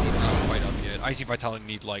 The AC is not quite up yet. IG Vitality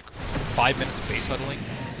need like 5 minutes of base huddling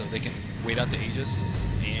so they can wait out the Aegis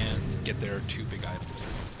and get their 2 big items.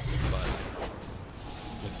 But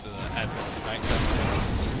with the advent of Night,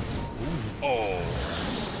 oh,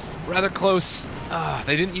 rather close.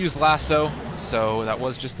 They didn't use Lasso, so that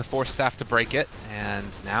was just the Force Staff to break it.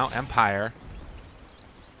 And now Empire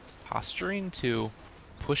posturing to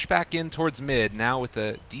push back in towards mid, now with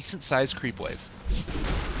a decent-sized creep wave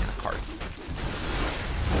and a card.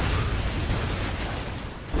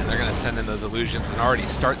 And they're going to send in those illusions and already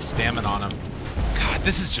start spamming on them. God,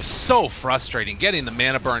 this is just so frustrating. Getting the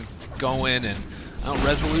mana burn going and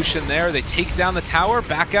resolution there. They take down the tower,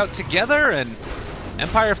 back out together, and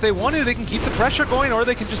Empire, if they want to, they can keep the pressure going, or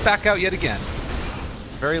they can just back out yet again. At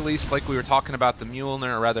the very least, like we were talking about, the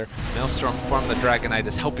Mjolnir, or rather, Maelstrom from the Dragon Knight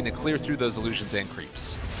is helping to clear through those illusions and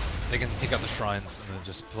creeps. they can take out the shrines and then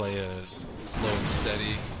just play a slow and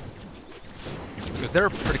steady. Because they're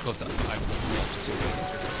pretty close to items themselves too.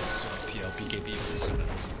 PL, BKB, as soon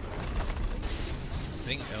as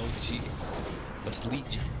Sing LG. What's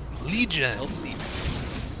Legion? Legion! LC.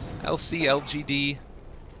 LC, LGD.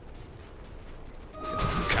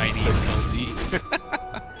 Tiny LD.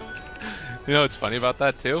 You know what's funny about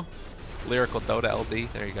that too? Lyrical Dota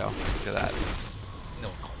LD. There you go. Look at that. No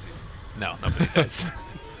one calls it. No, nobody does.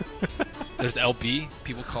 There's LB.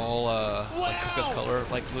 People call like Kuka's color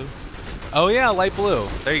light blue. Oh yeah, light blue.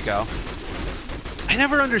 There you go. I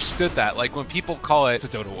never understood that. Like when people call it, It's a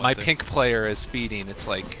Dota 1 my thing. pink player is feeding. It's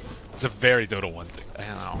like, It's a very Dota 1 thing. I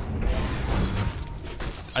don't know.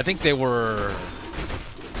 I think they were.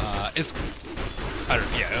 I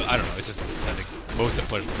don't know. It's just I think most of the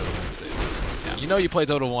players play Dota 1 say it. Yeah. You know you play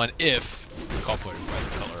Dota 1 if you call players by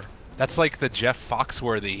their color. That's like the Jeff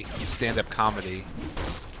Foxworthy stand-up comedy.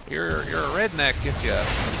 You're a redneck if you.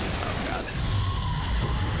 Oh god.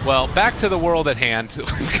 Well, back to the world at hand.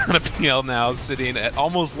 We've got a PL now sitting at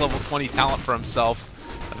almost level 20 talent for himself,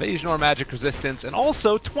 evasion or magic resistance, and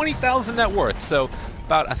also 20,000 net worth. So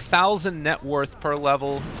about 1,000 net worth per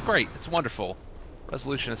level. It's great. It's wonderful.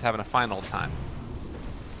 Resolution is having a fine old time.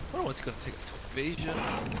 I don't know what's going to take up to evasion,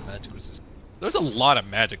 magic resistance. There's a lot of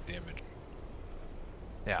magic damage.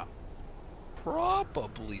 Yeah.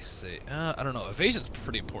 Probably say I don't know. Evasion's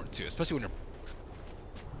pretty important too, especially when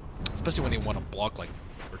you want to block like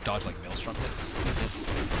or dodge like Maelstrom hits.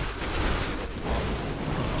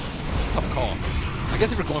 Tough call. I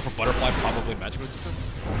guess if you're going for butterfly, probably magic resistance.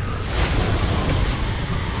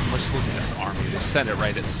 Let's look at this army. They send it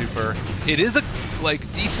right at super. It is a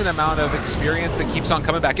decent amount of experience that keeps on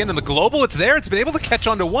coming back in. And the global, it's there. It's been able to catch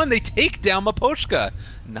on to one. They take down Maposhka.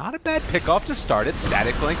 not a bad pickoff to start it.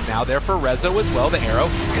 Static Link now there for Rezo as well. The arrow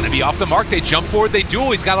going to be off the mark. They jump forward, they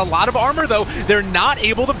duel. He's got a lot of armor though. They're not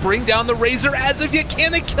able to bring down the Razor as of yet.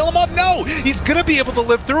 Can they kill him off? No! He's going to be able to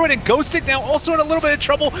live through it, and Ghostic now also in a little bit of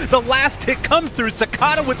trouble. The last hit comes through.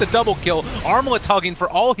 Sakata with the double kill. Armlet tugging for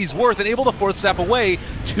all he's worth and able to force step away.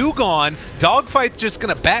 2 gone. Dogfight just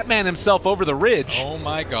going to Batman himself over the ridge. Oh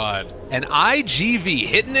my god. And IGV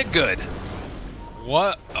hitting it good.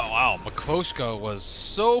 What? Oh wow, Makoshka was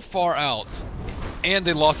so far out, and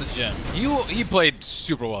they lost a gem. He played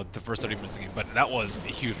super well the first 30 minutes of the game, but that was a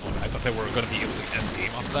huge one. I thought they were going to be able to end the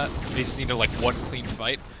game off of that. They just needed like one clean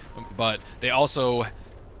fight, but they also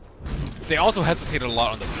hesitated a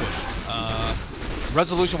lot on the push.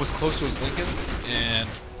 Resolution was close to his Lincolns, and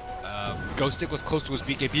Ghostic was close to his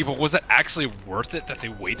BKB, but was it actually worth it that they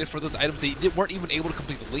waited for those items? They weren't even able to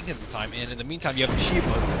complete the Lincolns in time, and in the meantime you have the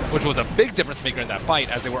Shivas, which was a big difference maker in that fight,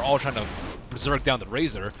 as they were all trying to berserk down the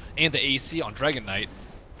Razor and the AC on Dragon Knight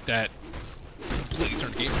that completely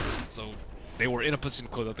turned the game around. So they were in a position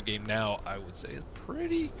to close out the game now. I would say it's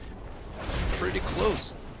pretty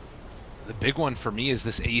close. The big one for me is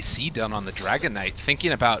this AC done on the Dragon Knight.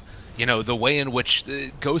 Thinking about, you know, the way in which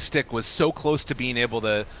Ghostic was so close to being able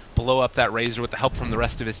to blow up that Razor with the help from the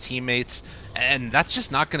rest of his teammates, and that's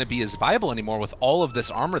just not going to be as viable anymore with all of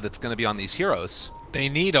this armor that's going to be on these heroes. They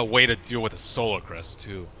need a way to deal with a Solar Crest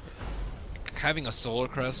too. Having a Solar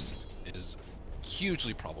Crest is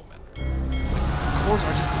hugely problematic. Cores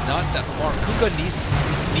are just not that far. Kuka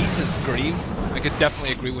needs his Greaves. I could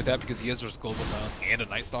definitely agree with that because he has his Global Silence and a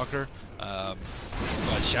Night Stalker. But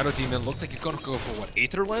Shadow Demon looks like he's going to go for what,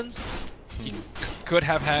 Aether Lens? He could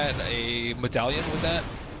have had a Medallion with that.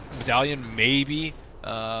 Medallion, maybe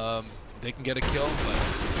they can get a kill, but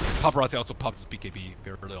Paparazzi also popped his BKB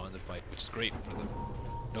very early on in the fight, which is great for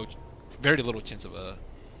them. Very little chance of a...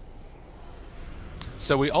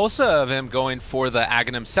 So we also have him going for the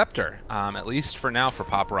Aghanim Scepter, at least for now for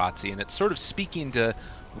Paparazzi, and it's sort of speaking to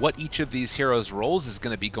what each of these heroes' roles is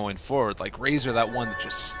going to be going forward. Like Razor, that one that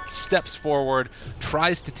just steps forward,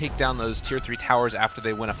 tries to take down those tier 3 towers after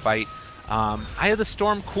they win a fight. Eye of the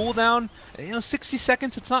Storm cooldown, 60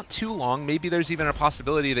 seconds, it's not too long. Maybe there's even a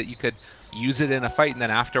possibility that you could use it in a fight and then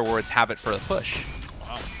afterwards have it for the push.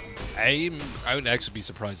 Wow. I would actually be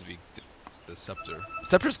surprised if he did the Scepter.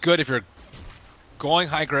 Scepter's good if you're going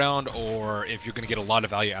high ground or if you're going to get a lot of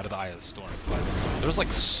value out of the Eye of the Storm. But there's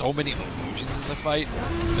like so many illusions in the fight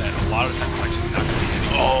that a lot of times it's actually not going to be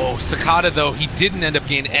anything. Oh, Sakata though, he didn't end up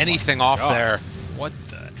getting anything off there. What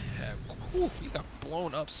the heck? Oof, he got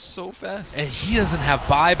blown up so fast. And he doesn't have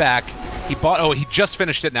buyback. He just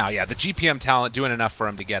finished it now. Yeah, the GPM talent doing enough for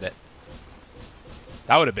him to get it.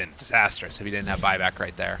 That would have been disastrous if he didn't have buyback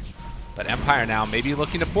right there. But Empire now maybe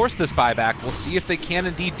looking to force this buyback. We'll see if they can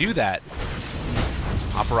indeed do that.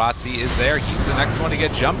 Paparazzi is there. He's the next one to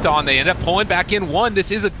get jumped on. They end up pulling back in one.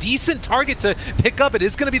 This is a decent target to pick up. It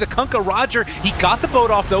is going to be the Kunkka Roger. He got the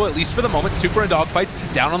boat off, though, at least for the moment. Super and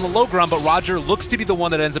Dogfights down on the low ground, but Roger looks to be the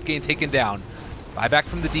one that ends up getting taken down. Buyback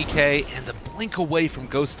from the DK, and the blink away from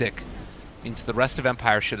Ghostic means the rest of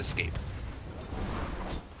Empire should escape.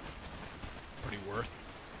 Pretty worth.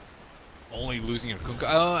 Only losing your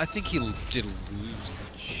Kunkka. I think he did lose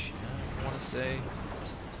the gem, I want to say.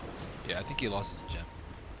 Yeah, I think he lost his gem.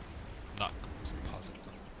 Not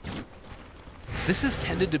positive. This has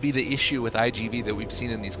tended to be the issue with IGV that we've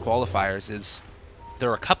seen in these qualifiers. Is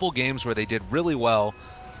there are a couple games where they did really well,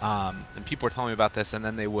 and people were telling me about this, and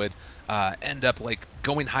then they would end up like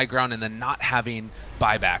going high ground and then not having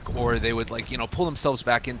buyback, or they would pull themselves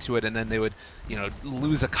back into it, and then they would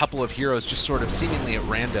lose a couple of heroes just sort of seemingly at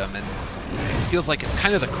random, and it feels like it's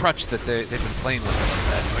kind of the crutch that they've been playing with a little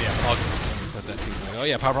bit. Oh yeah, that too. Like, oh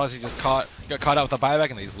yeah, Paparazzi just got caught out with a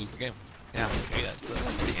buyback and they just lose the game. Yeah. Okay, that's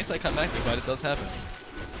the anti-cutback, but it does happen.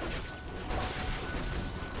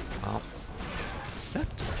 Well,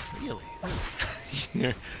 Scepter, really?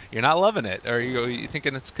 you're not loving it, or are you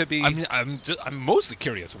thinking it could be? I'm mostly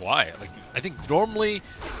curious why. Like, I think normally,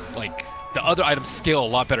 like, the other items scale a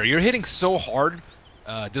lot better. You're hitting so hard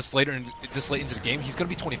this late into the game. He's gonna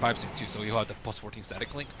be 25 soon too, so you'll have the plus 14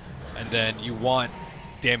 static link, and then you want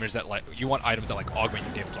damage that items that augment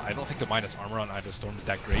your damage. I don't think the minus armor on Eye of the Storm is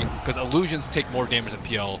that great because illusions take more damage than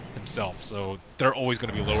PL himself, so they're always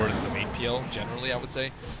going to be lower than the main PL generally, I would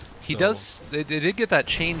say. He does. They did get that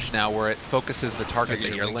change now where it focuses the target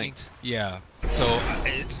that you're linked. Yeah. So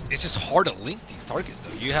it's just hard to link these targets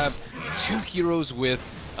though. You have two heroes with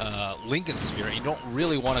Lincoln Sphere, and you don't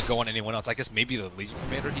really want to go on anyone else. I guess maybe the Legion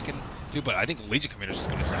Commander he can do, but I think Legion Commander is just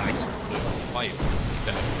going to die so quickly in the fight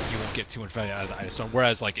that you won't get too much value out of the Ice Storm.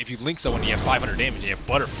 Whereas, like, if you link someone and you have 500 damage and you have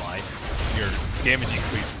Butterfly, your damage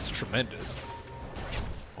increase is tremendous.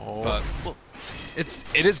 Oh. But well,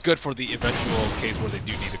 it is good for the eventual case where they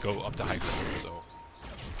do need to go up to high ground, so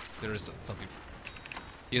there is something.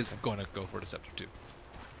 He is going to go for Deceptor too.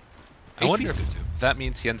 I wonder HP's if good too. that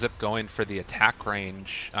means he ends up going for the attack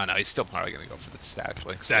range. Oh no, he's still probably going to go for the static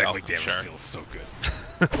link. Static still, damage sure. still is so good.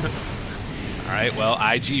 All right, well,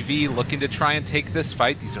 IGV looking to try and take this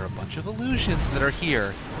fight. These are a bunch of illusions that are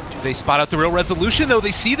here. Do they spot out the real resolution, though?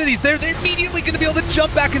 They see that he's there. They're immediately going to be able to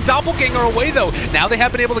jump back and doppelganger away, though. Now they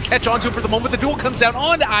have been able to catch on to him for the moment. The duel comes down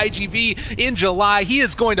onto IGV in July. He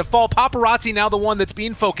is going to fall. Paparazzi now the one that's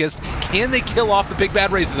being focused. Can they kill off the big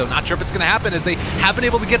bad Razor, though? Not sure if it's going to happen, as they have been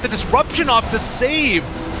able to get the disruption off to save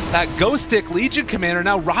that Ghost Stick Legion Commander.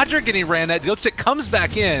 Now Roger getting ran at. Ghost Stick comes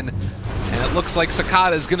back in. And it looks like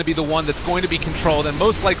Cicada is going to be the one that's going to be controlled and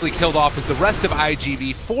most likely killed off as the rest of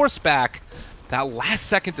IGV force back that last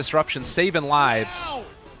second disruption, saving lives.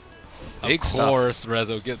 Big Of course,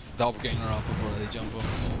 Rezo gets the doppelganger off before they jump him.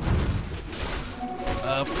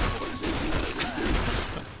 Of course he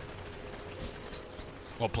does.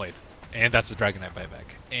 Well played. And that's the Dragon Knight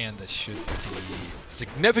buyback. And that should be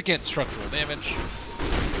significant structural damage.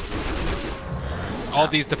 All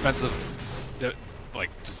these defensive, like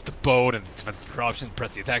just the boat and defensive corruption,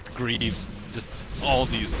 press the attack, the Greaves, just all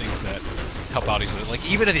these things that help out each other. Like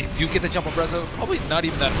even if they do get the jump on Rezo, probably not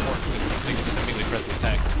even that important because they can just immediately press the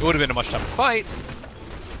attack. It would have been a much tougher fight.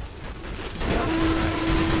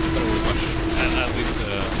 But it was at least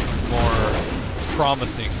a more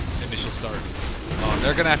promising initial start.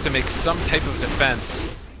 They're going to have to make some type of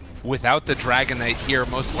defense without the Dragon Knight here,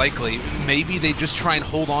 most likely. Maybe they just try and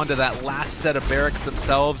hold on to that last set of barracks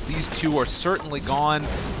themselves. These two are certainly gone.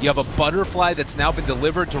 You have a Butterfly that's now been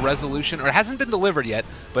delivered to Resolution, or it hasn't been delivered yet,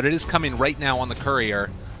 but it is coming right now on the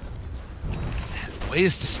Courier.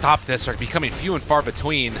 Ways to stop this are becoming few and far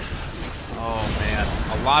between. Oh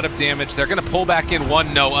man, a lot of damage. They're going to pull back in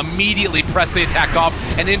one, no, immediately press the attack off,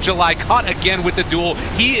 and in July, caught again with the duel.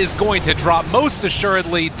 He is going to drop most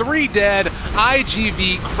assuredly. 3 dead,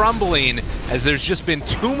 IGV crumbling, as there's just been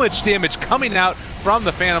too much damage coming out from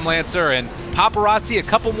the Phantom Lancer, and Paparazzi, a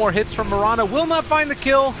couple more hits from Marana, will not find the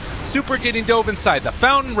kill. Super getting dove inside the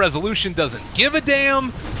fountain. Resolution doesn't give a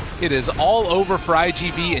damn. It is all over for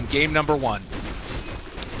IGV in game number 1.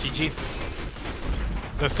 GG.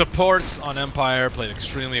 The supports on Empire played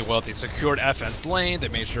extremely well. They secured FN's lane. They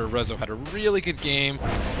made sure Rezo had a really good game.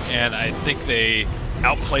 And I think they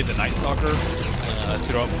outplayed the Night Stalker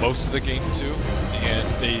throughout most of the game, too. And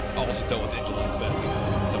they also dealt with Angelina's bad because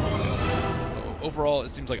they double kills. So overall,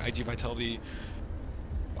 it seems like IG Vitality,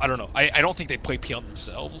 I don't know. I don't think they play PL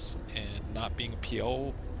themselves. And not being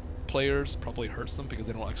PL players probably hurts them because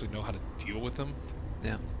they don't actually know how to deal with them.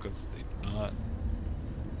 Yeah. Because they do not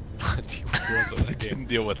I didn't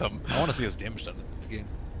deal with them. I want to see his damage done in the game.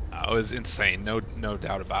 It was insane, no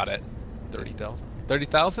doubt about it. 30,000.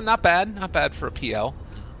 30,000, not bad for a PL.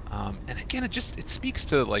 And again, it speaks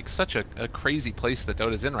to like such a crazy place that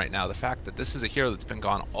Dota's in right now. The fact that this is a hero that's been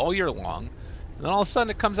gone all year long, and then all of a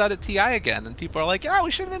sudden it comes out at TI again, and people are like, "Yeah,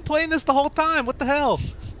 we should have been playing this the whole time. What the hell?"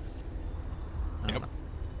 Yep,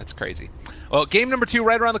 that's crazy. Well, game number 2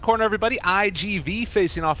 right around the corner, everybody. IGV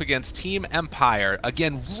facing off against Team Empire.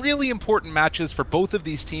 Again, really important matches for both of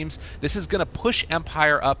these teams. This is going to push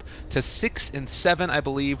Empire up to 6 and 7, I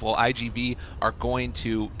believe, while IGV are going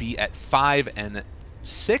to be at 5 and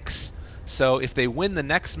 6. So if they win the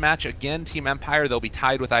next match again, Team Empire, they'll be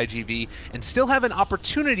tied with IGV and still have an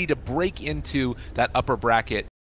opportunity to break into that upper bracket